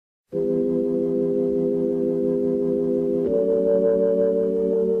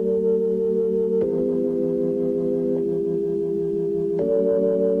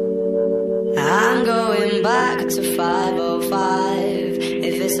to 5:05.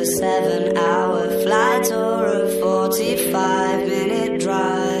 If it's a 7-hour flight or a 45-minute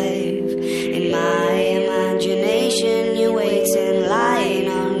drive, in my imagination you're waiting, lying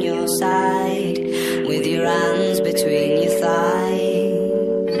on your side, with your hands between your thighs.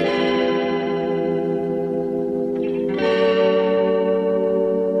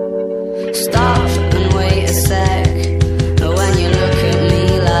 Stop and wait a sec. When you look at me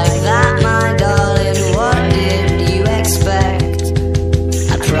like that, my darling, what did you expect?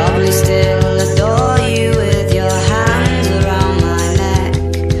 I'd probably still adore you with your hands around my neck,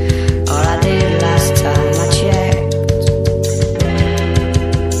 or I did last time I checked.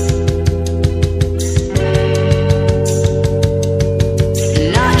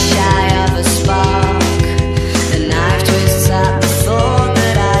 Not shy of a spark, the knife twists at the thought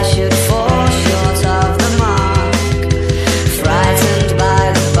that I should fall short of the mark. Frightened by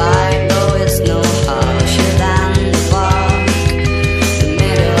the bite, though it's no harsher than the bark. The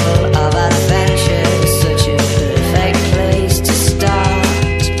middle of adventure is such a perfect place to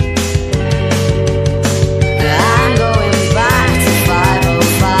start. I'm going back to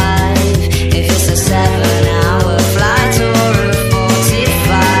 5:05. If it's a 7-hour flight or a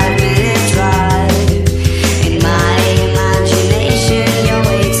 45-minute drive, in my imagination you're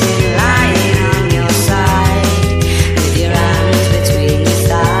waiting, lying on your side, with your hands between your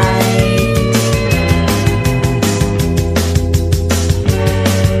thighs.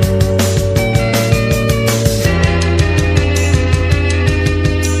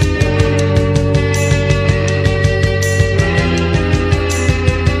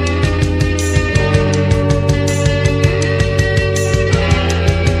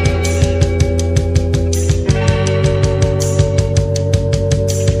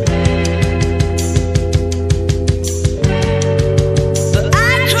 But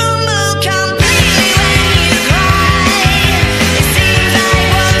I crumble completely when you cry. It seems like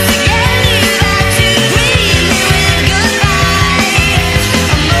once again you've had to greet me with goodbye.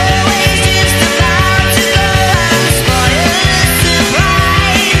 I'm always just about to go and spoil the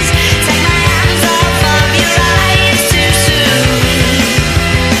surprise. Take my hands off of your eyes too soon.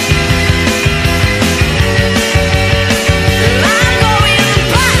 I'm going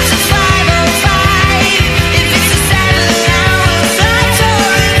back to 5:05. If it's a 7-hour flight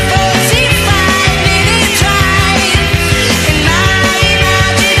or a 45-minute drive, in my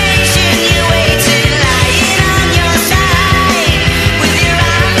imagination you're waiting, lying on your side, with your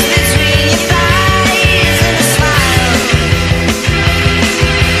arms between your thighs and a smile.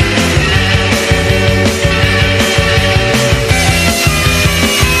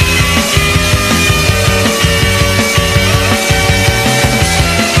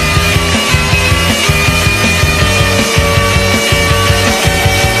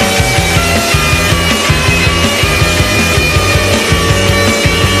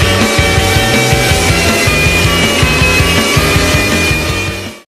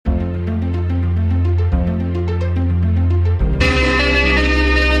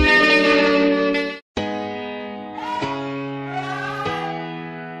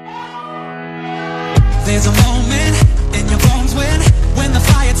 There's a moment in your bones when the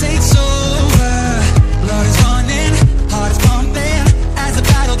fire takes hold.